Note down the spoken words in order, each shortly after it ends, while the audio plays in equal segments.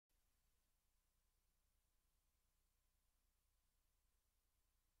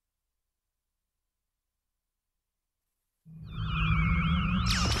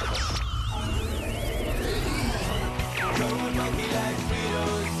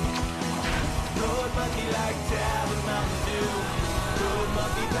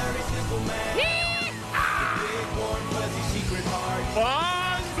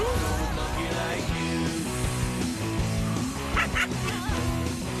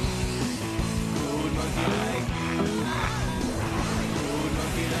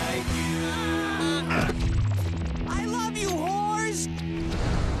I love you, whores!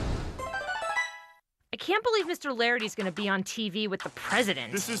 I can't believe Mr. Larity's gonna be on TV with the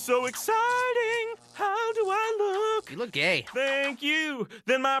president. This is so exciting! How do I look? You look gay. Thank you!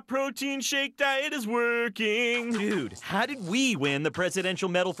 Then my protein shake diet is working. Dude, how did we win the Presidential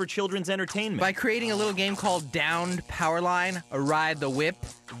Medal for Children's Entertainment? By creating a little game called Downed Powerline, a ride the whip.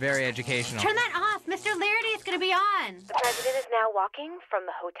 Very educational. Turn that off. Mr. Larity is going to be on. The president is now walking from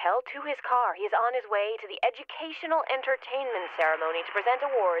the hotel to his car. He is on his way to the Educational Entertainment Ceremony to present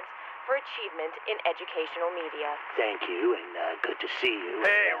awards for achievement in educational media. Thank you, and good to see you.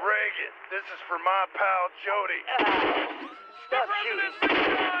 Hey, Reagan, this is for my pal Jodie. Stop shooting.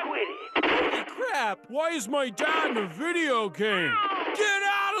 Quit it. Holy crap! Why is my dad in a video game? Get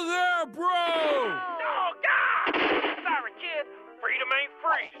out of there, bro! Oh, God! Sorry, kid. Freedom ain't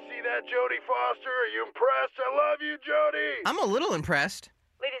free. You see that, Jodie Foster? Are you impressed? I love you, Jodie. I'm a little impressed.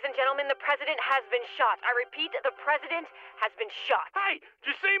 Ladies and gentlemen, the president has been shot. I repeat, the president has been shot. Hey, did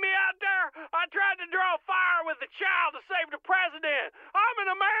you see me out there? I tried to draw fire with the child to save the president. I'm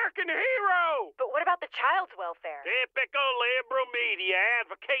an American hero. But what about the child's welfare? Typical liberal media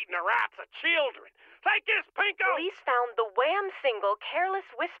advocating the rights of children. Take this, Pinko! Police found the Wham single Careless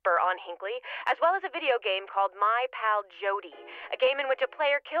Whisper on Hinckley, as well as a video game called My Pal Jodie, a game in which a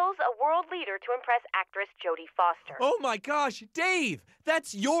player kills a world leader to impress actress Jodie Foster. Oh my gosh, Dave!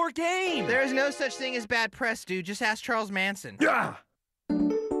 That's your game! There is no such thing as bad press, dude. Just ask Charles Manson. Yeah!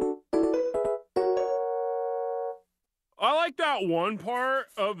 I like that one part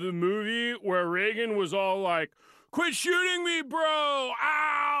of the movie where Reagan was all like, "Quit shooting me, bro!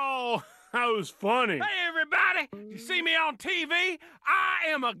 Ow!" That was funny. Hey, everybody! You see me on TV? I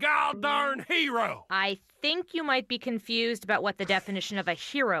am a god-darn hero. I think you might be confused about what the definition of a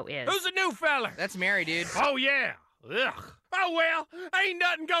hero is. Who's the new fella? That's Mary, dude. Oh, yeah. Ugh. Oh, well, ain't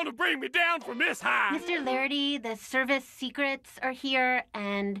nothing gonna bring me down from this high. Mr. Larity, the service secrets are here,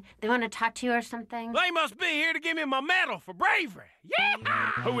 and they want to talk to you or something. They must be here to give me my medal for bravery.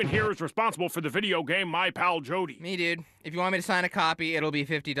 Yeah! Who in here is responsible for the video game My Pal Jodie? Me, dude. If you want me to sign a copy, it'll be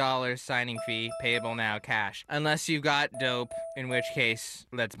 $50 signing fee, payable now, cash. Unless you've got dope, in which case,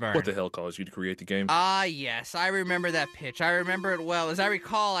 let's burn. What the hell caused you to create the game? Ah, yes, I remember that pitch. I remember it well. As I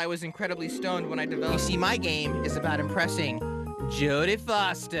recall, I was incredibly stoned when I developed. You see, my game is about impressing Jodie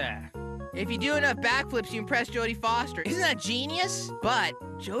Foster. If you do enough backflips, you impress Jodie Foster. Isn't that genius? But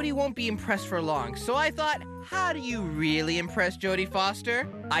Jodie won't be impressed for long. So I thought, how do you really impress Jodie Foster?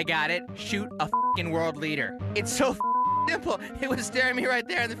 I got it. Shoot a f***ing world leader. It's so simple. It was staring me right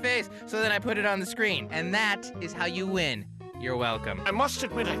there in the face. So then I put it on the screen. And that is how you win. You're welcome. I must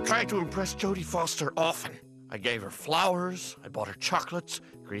admit, I tried to impress Jodie Foster often. I gave her flowers, I bought her chocolates,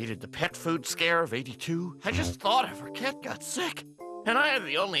 created the pet food scare of '82. I just thought if her cat got sick, and I had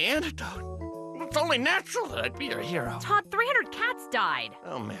the only antidote. It's only natural that I'd be her hero. Todd, 300 cats died.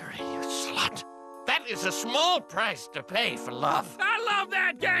 Oh, Mary, you slut. That is a small price to pay for love. I love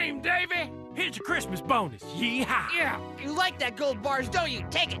that game, Davy. Here's your Christmas bonus. Yeehaw. Yeah, you like that gold bars, don't you?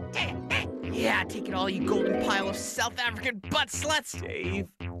 Take it, take it. Yeah, take it all, you golden pile of South African butt sluts. Dave,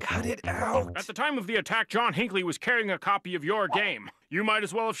 cut it out. At the time of the attack, John Hinckley was carrying a copy of your game. You might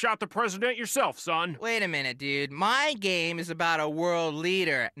as well have shot the president yourself, son. Wait a minute, dude. My game is about a world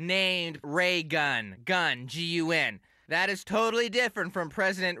leader named Reagan. Gun, G-U-N. That is totally different from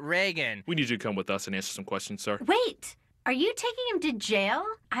President Reagan. We need you to come with us and answer some questions, sir. Wait, are you taking him to jail?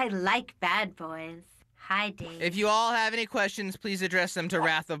 I like bad boys. Hi, Dave. If you all have any questions, please address them to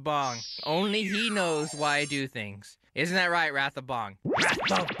Wrath of Bong. Only he knows why I do things. Isn't that right, Wrath of Bong?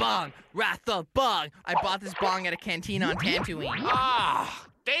 Wrath of Bong! Wrath of Bong! I bought this bong at a canteen on Tatooine. Ah,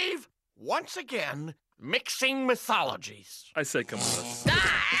 Dave, once again, mixing mythologies. I say come with us.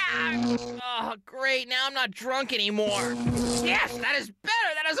 Oh, great. Now I'm not drunk anymore. Yes, that is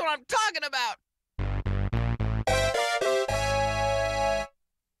better. That is what I'm talking about.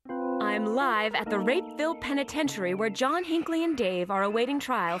 I'm live at the Rapeville Penitentiary where John Hinckley and Dave are awaiting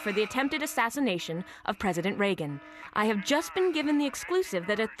trial for the attempted assassination of President Reagan. I have just been given the exclusive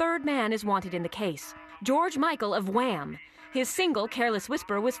that a third man is wanted in the case, George Michael of Wham! His single, Careless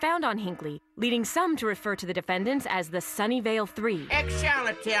Whisper, was found on Hinckley, leading some to refer to the defendants as the Sunnyvale Three. Tell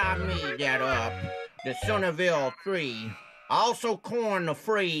me that the Sunnyvale Three, also coined the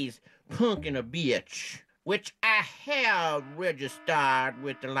phrase punkin' a bitch, which I have registered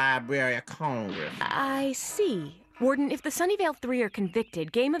with the Library of Congress. I see. Warden, if the Sunnyvale Three are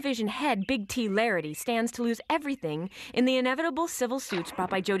convicted, Gameavision head Big T Larity stands to lose everything in the inevitable civil suits brought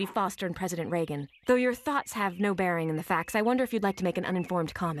by Jodie Foster and President Reagan. Though your thoughts have no bearing in the facts, I wonder if you'd like to make an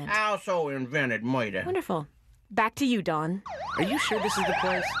uninformed comment. I also invented murder. Wonderful. Back to you, Don. Are you sure this is the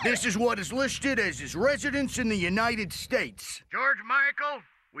place? This is what is listed as his residence in the United States. George Michael,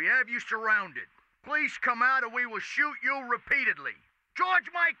 we have you surrounded. Please come out or we will shoot you repeatedly.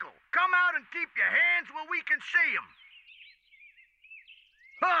 George Michael, come out and keep your hands where we can see them.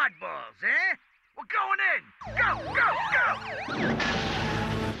 Hardballs, eh? We're going in. Go, go, go!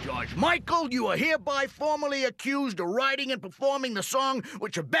 George Michael, you are hereby formally accused of writing and performing the song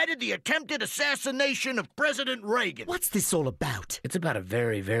which abetted the attempted assassination of President Reagan. What's this all about? It's about a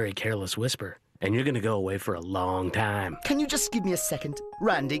very, very careless whisper. And you're gonna go away for a long time. Can you just give me a second?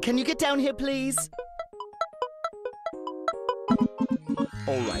 Randy, can you get down here, please?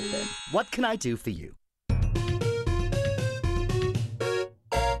 All right, then. What can I do for you?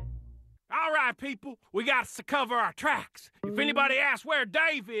 All right, people, we got to cover our tracks. If anybody asks where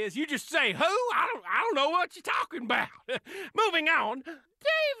Dave is, you just say, who? I don't know what you're talking about. Moving on,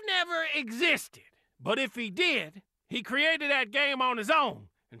 Dave never existed. But if he did, he created that game on his own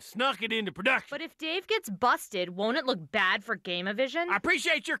and snuck it into production. But if Dave gets busted, won't it look bad for Gameavision? I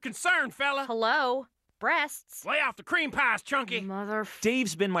appreciate your concern, fella. Hello? Breasts. Lay off the cream pies, Chunky.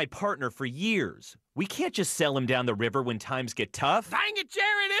 Dave's been my partner for years. We can't just sell him down the river when times get tough. Dang it,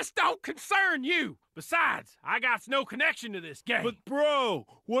 Jerry, this don't concern you. Besides, I got no connection to this game. But, bro,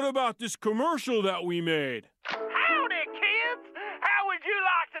 what about this commercial that we made? Howdy, kids! How would you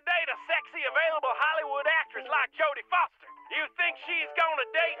like to date a sexy, available Hollywood actress like Jodie Foster? You think she's gonna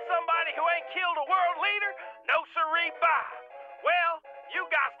date somebody who ain't killed a world leader? No siree, bye. Well, you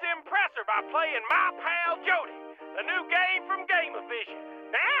got to impress her by playing My Pal Jodie, the new game from Gameavision.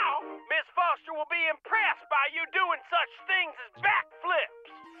 Now, Miss Foster will be impressed by you doing such things as backflips,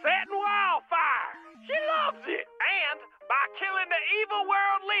 setting wildfire. She loves it. And by killing the evil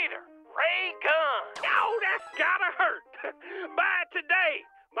world leader, Ray Gunn. Oh, that's gotta hurt. Bye today.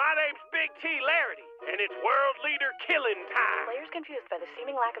 My name's Big T Larity, and it's world leader killing time. Players confused by the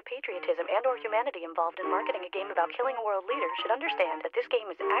seeming lack of patriotism and/or humanity involved in marketing a game about killing a world leader should understand that this game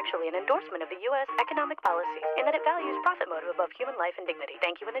is actually an endorsement of the U.S. economic policies in that it values profit motive above human life and dignity.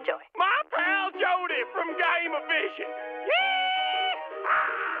 Thank you and enjoy. My pal Jodie from Gameavision.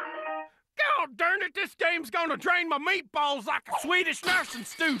 God darn it, this game's gonna drain my meatballs like a Swedish nursing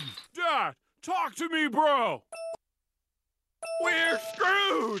student. Dad, talk to me, bro. We're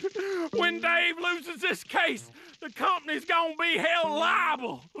screwed! When Dave loses this case, the company's gonna be held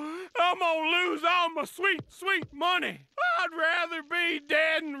liable. I'm gonna lose all my sweet, sweet money. I'd rather be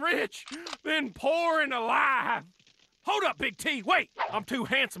dead and rich than poor and alive. Hold up, Big T, wait! I'm too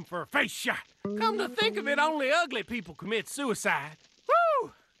handsome for a face shot. Come to think of it, only ugly people commit suicide.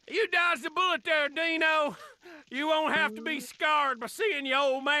 Woo! You dodged the bullet there, Dino. You won't have to be scarred by seeing your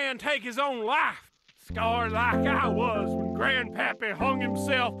old man take his own life. Scarred like I was when Grandpappy hung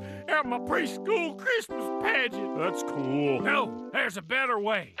himself at my preschool Christmas pageant. That's cool. No, there's a better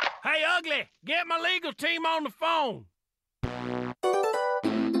way. Hey, Ugly, get my legal team on the phone.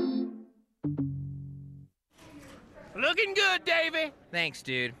 Looking good, Davey. Thanks,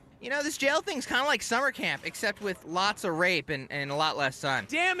 dude. You know, this jail thing's kind of like summer camp, except with lots of rape and a lot less sun.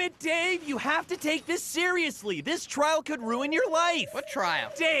 Damn it, Dave! You have to take this seriously. This trial could ruin your life. What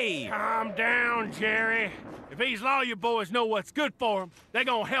trial? Dave! Calm down, Jerry. If these lawyer boys know what's good for them, they're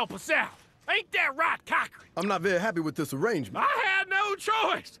gonna help us out. Ain't that right, Cochran? I'm not very happy with this arrangement. I had no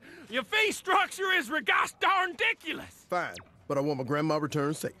choice. Your fee structure is gosh darn ridiculous. Fine, but I want my grandma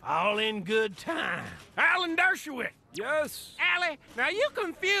returned safe. All in good time. Alan Dershowitz. Yes? Allie, now you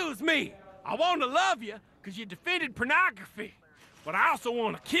confuse me. I want to love you because you defeated pornography. But I also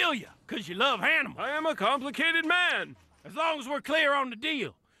want to kill you because you love animals. I am a complicated man. As long as we're clear on the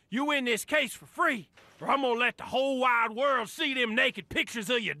deal, you win this case for free, or I'm gonna let the whole wide world see them naked pictures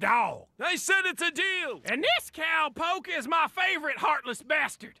of your dog. I said it's a deal. And this cowpoke is my favorite heartless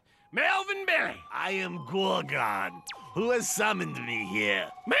bastard, Melvin Billy. I am Gorgon. Who has summoned me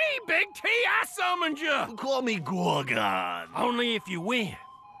here? Me, Big T, I summoned you. Call me Gorgon. Only if you win.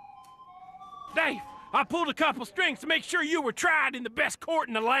 Dave, I pulled a couple strings to make sure you were tried in the best court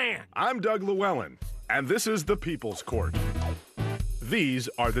in the land. I'm Doug Llewellyn, and this is the People's Court. These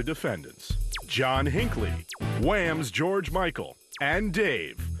are the defendants: John Hinckley, Wham's George Michael, and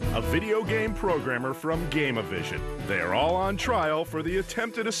Dave, a video game programmer from Gameavision. They are all on trial for the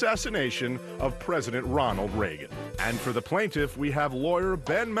attempted assassination of President Ronald Reagan. And for the plaintiff, we have lawyer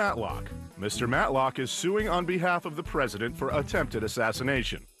Ben Matlock. Mr. Matlock is suing on behalf of the president for attempted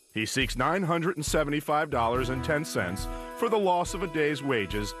assassination. He seeks $975.10 for the loss of a day's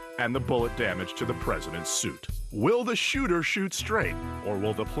wages and the bullet damage to the president's suit. Will the shooter shoot straight, or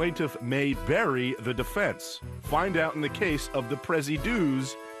will the plaintiff may bury the defense? Find out in the case of the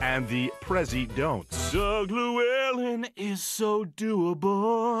Prezi-Do's and the Prezi-Don'ts. Doug Llewellyn is so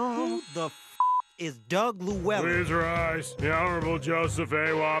doable. Who the is Doug Llewellyn? Please rise. The Honorable Joseph A.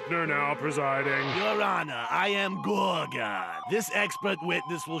 Wapner now presiding. Your Honor, I am Gorgon. This expert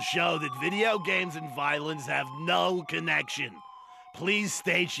witness will show that video games and violence have no connection. Please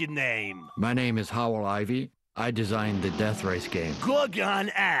state your name. My name is Howell Ivy. I designed the Death Race game.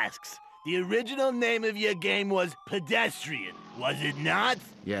 Gorgon asks, the original name of your game was Pedestrian, was it not?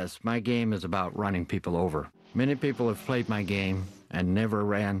 Yes, my game is about running people over. Many people have played my game and never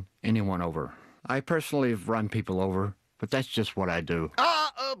ran anyone over. I personally have run people over, but that's just what I do.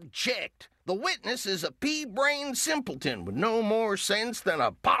 I object. The witness is a pea-brained simpleton with no more sense than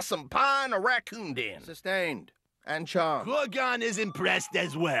a possum pie in a raccoon den. Sustained. And charmed. Gorgon is impressed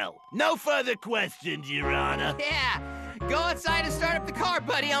as well. No further questions, Your Honor. Yeah, go outside and start up the car,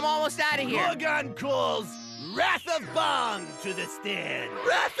 buddy. I'm almost out of here. Gorgon calls Wrath of Bong to the stand.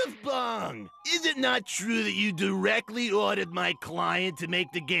 Wrath of Bong! Is it not true that you directly ordered my client to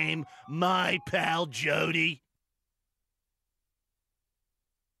make the game My Pal Jodie?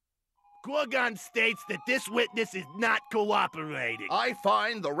 Gorgon states that this witness is not cooperating. I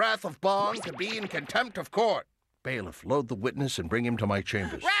find the Wrath of Bong to be in contempt of court. Bailiff, load the witness and bring him to my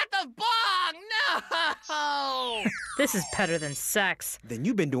chambers. Wrath of Bong! No! This is better than sex. Then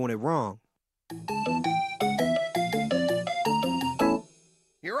you've been doing it wrong.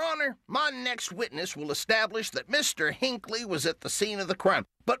 Your Honor, my next witness will establish that Mr. Hinckley was at the scene of the crime,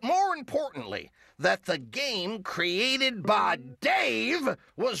 but more importantly, that the game created by Dave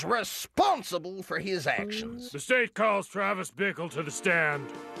was responsible for his actions. The state calls Travis Bickle to the stand.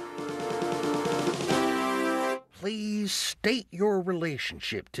 Please state your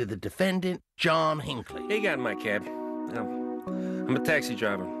relationship to the defendant, John Hinckley. He got in my cab. I'm a taxi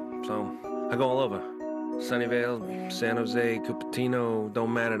driver, so I go all over. Sunnyvale, San Jose, Cupertino,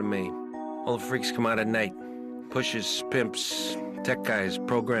 don't matter to me. All the freaks come out at night. Pushers, pimps, tech guys,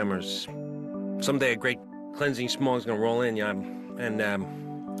 programmers. Someday a great cleansing smog's gonna roll in,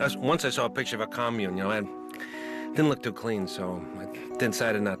 once I saw a picture of a commune, it didn't look too clean, so I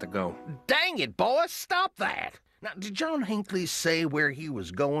decided not to go. Dang it, boys, stop that! Now, did John Hinckley say where he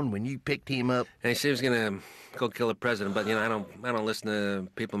was going when you picked him up? And he said he was gonna go kill the president, but I don't listen to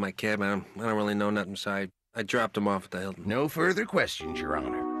people in my cab. I don't really know nothing, so I dropped him off at the Hilton. No further questions, Your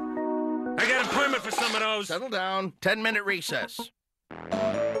Honor. I got an appointment for some of those. Settle down. 10-minute recess.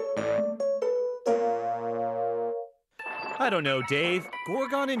 I don't know, Dave.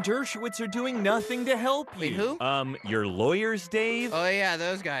 Gorgon and Dershowitz are doing nothing to help you. Wait, who? Your lawyers, Dave? Oh, yeah,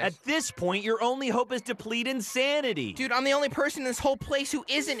 those guys. At this point, your only hope is to plead insanity. Dude, I'm the only person in this whole place who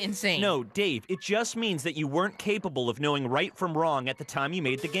isn't insane. No, Dave, it just means that you weren't capable of knowing right from wrong at the time you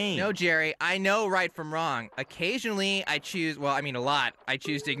made the game. No, Jerry, I know right from wrong. Occasionally, a lot, I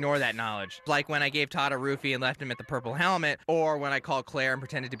choose to ignore that knowledge. Like when I gave Todd a roofie and left him at the Purple Helmet, or when I called Claire and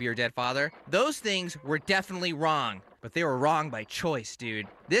pretended to be her dead father. Those things were definitely wrong. But they were wrong by choice, dude.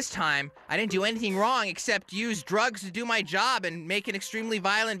 This time, I didn't do anything wrong except use drugs to do my job and make an extremely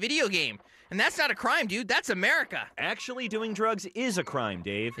violent video game. And that's not a crime, dude. That's America. Actually doing drugs is a crime,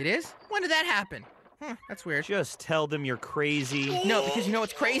 Dave. It is? When did that happen? That's weird. Just tell them you're crazy. No, because you know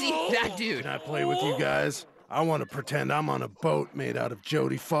what's crazy? That dude. Can I play with you guys? I want to pretend I'm on a boat made out of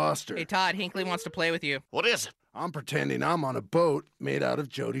Jodie Foster. Hey, Todd, Hinckley wants to play with you. What is it? I'm pretending I'm on a boat made out of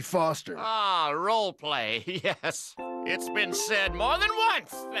Jodie Foster. Ah, role play, yes. It's been said more than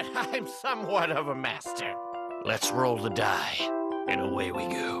once that I'm somewhat of a master. Let's roll the die, and away we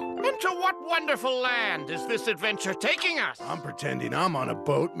go. Into what wonderful land is this adventure taking us? I'm pretending I'm on a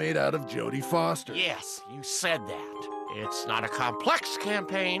boat made out of Jodie Foster. Yes, you said that. It's not a complex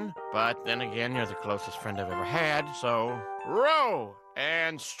campaign, but then again, you're the closest friend I've ever had, so row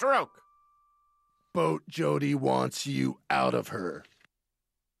and stroke. Boat Jodie wants you out of her.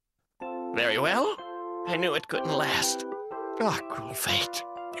 Very well. I knew it couldn't last. Ah, cruel fate.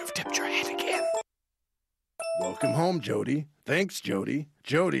 You've tipped your hand again. Welcome home, Jodie. Thanks, Jodie.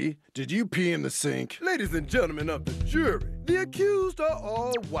 Jodie, did you pee in the sink? Ladies and gentlemen of the jury, the accused are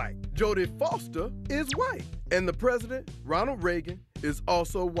all white. Jodie Foster is white. And the president, Ronald Reagan, is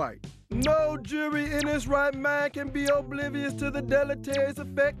also white. No jury in its right mind can be oblivious to the deleterious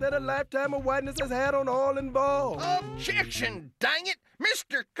effect that a lifetime of whiteness has had on all involved. Objection, dang it!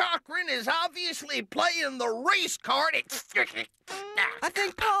 Mr. Cochran is obviously playing the race card. I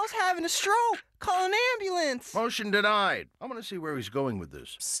think Paul's having a stroke. Call an ambulance. Motion denied. I'm gonna see where he's going with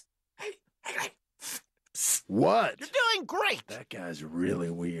this. What? You're doing great! That guy's really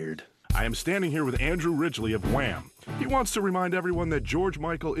weird. I am standing here with Andrew Ridgely of Wham. He wants to remind everyone that George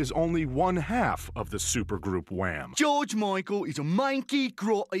Michael is only one half of the supergroup Wham. George Michael is a manky,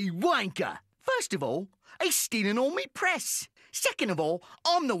 grotty wanker. First of all, he's stealing all me press. Second of all,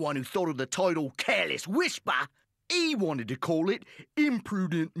 I'm the one who thought of the title Careless Whisper. He wanted to call it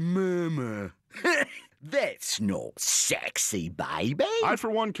Imprudent Murmur. That's not sexy, baby. I, for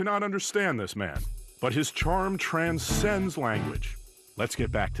one, cannot understand this man, but his charm transcends language. Let's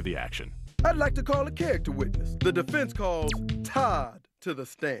get back to the action. I'd like to call a character witness. The defense calls Todd to the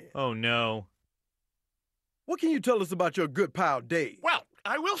stand. Oh, no. What can you tell us about your good pal, Dave? Well,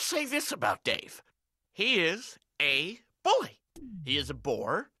 I will say this about Dave. He is a bully. He is a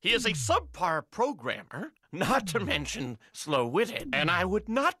bore. He is a subpar programmer, not to mention slow-witted. And I would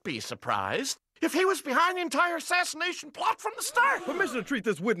not be surprised if he was behind the entire assassination plot from the start. Permission to treat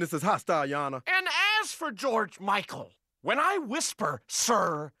this witness as hostile, Your Honor. And as for George Michael, when I whisper,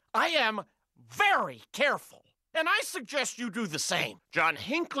 sir, I am very careful. And I suggest you do the same. John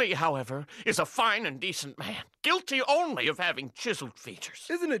Hinckley, however, is a fine and decent man, guilty only of having chiseled features.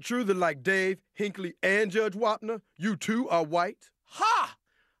 Isn't it true that like Dave, Hinckley, and Judge Wapner, you too are white? Ha!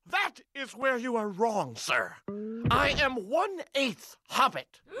 That is where you are wrong, sir. I am 1/8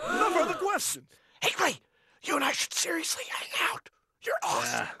 Hobbit. No further questions. Hinckley, you and I should seriously hang out. You're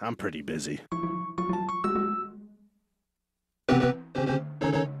awesome. I'm pretty busy.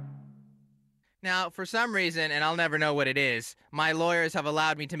 Now, for some reason, and I'll never know what it is, my lawyers have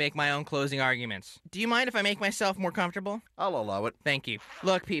allowed me to make my own closing arguments. Do you mind if I make myself more comfortable? I'll allow it. Thank you.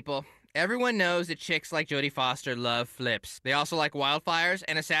 Look, people, everyone knows that chicks like Jodie Foster love flips. They also like wildfires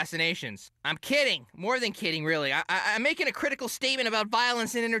and assassinations. I'm kidding. More than kidding, really. I'm making a critical statement about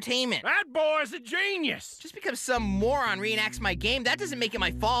violence in entertainment. That boy's a genius. Just because some moron reenacts my game, that doesn't make it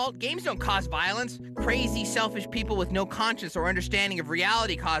my fault. Games don't cause violence. Crazy, selfish people with no conscience or understanding of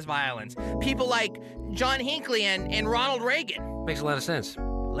reality cause violence. People like John Hinckley and Ronald Reagan. Makes a lot of sense.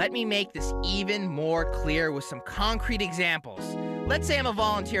 Let me make this even more clear with some concrete examples. Let's say I'm a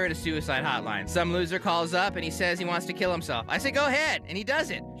volunteer at a suicide hotline. Some loser calls up and he says he wants to kill himself. I say, go ahead, and he does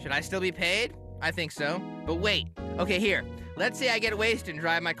it. Should I still be paid? I think so. But wait. Okay, here. Let's say I get wasted and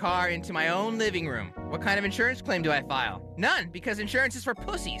drive my car into my own living room. What kind of insurance claim do I file? None, because insurance is for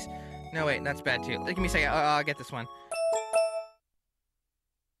pussies. No, wait, that's bad too. Give me a second. I'll get this one.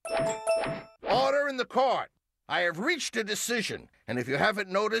 Order in the court. I have reached a decision, and if you haven't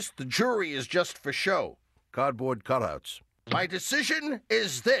noticed, the jury is just for show. Cardboard cutouts. My decision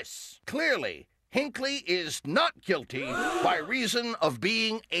is this. Clearly, Hinckley is not guilty by reason of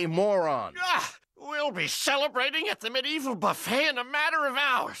being a moron. We'll be celebrating at the medieval buffet in a matter of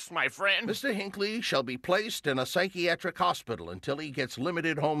hours, my friend. Mr. Hinckley shall be placed in a psychiatric hospital until he gets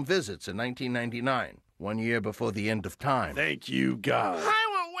limited home visits in 1999, 1 year before the end of time. Thank you, God. I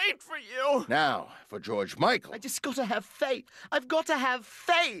will wait for you. Now, for George Michael. I just got to have faith. I've got to have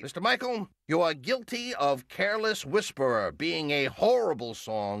faith. Mr. Michael, you are guilty of Careless Whisperer being a horrible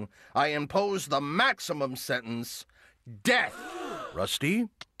song. I impose the maximum sentence, death. Rusty?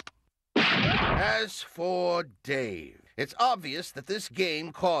 As for Dave, it's obvious that this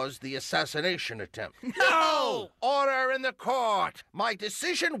game caused the assassination attempt. No! Order in the court. My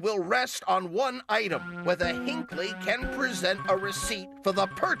decision will rest on one item, whether Hinckley can present a receipt for the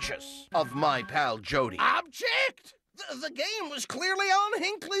purchase of my pal Jodie. Object! The game was clearly on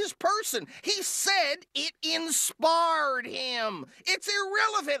Hinckley's person. He said it inspired him. It's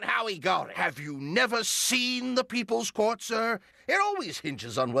irrelevant how he got it. Have you never seen the People's Court, sir? It always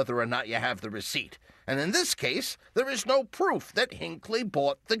hinges on whether or not you have the receipt. And in this case, there is no proof that Hinckley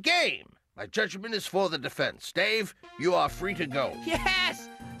bought the game. My judgment is for the defense. Dave, you are free to go. Yes!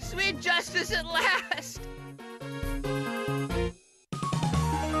 Sweet justice at last!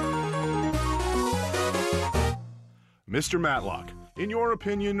 Mr. Matlock, in your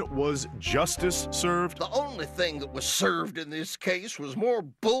opinion, was justice served? The only thing that was served in this case was more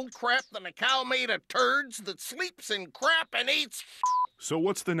bullcrap than a cow made of turds that sleeps in crap and eats. So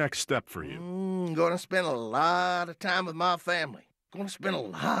what's the next step for you? Gonna spend a lot of time with my family. Gonna spend a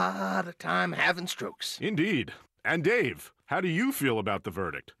lot of time having strokes. Indeed. And Dave, how do you feel about the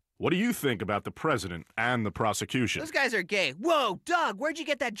verdict? What do you think about the president and the prosecution? Those guys are gay. Whoa, Doug, where'd you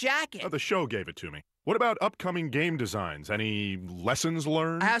get that jacket? Oh, the show gave it to me. What about upcoming game designs? Any lessons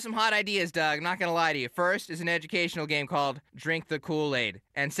learned? I have some hot ideas, Doug. I'm not gonna lie to you. First is an educational game called Drink the Kool-Aid.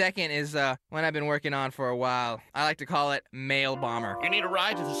 And second is one I've been working on for a while. I like to call it Mail Bomber. You need a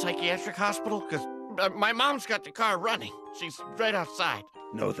ride to the psychiatric hospital? Because my mom's got the car running. She's right outside.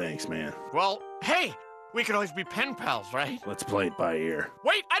 No thanks, man. Well, hey, we could always be pen pals, right? Let's play it by ear.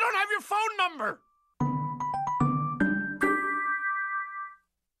 Wait, I don't have your phone number!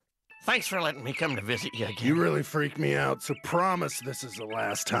 Thanks for letting me come to visit you again. You really freaked me out, so promise this is the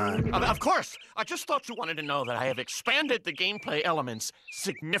last time. Of course. I just thought you wanted to know that I have expanded the gameplay elements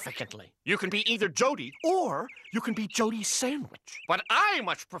significantly. You can be either Jodie, or you can be Jodie's sandwich. But I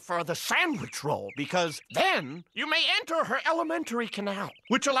much prefer the sandwich role, because then you may enter her alimentary canal,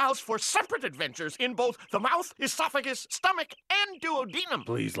 which allows for separate adventures in both the mouth, esophagus, stomach, and duodenum.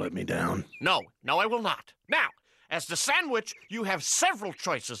 Please let me down. No, I will not. Now, as the sandwich, you have several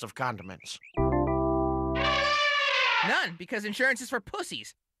choices of condiments. None, because insurance is for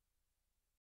pussies.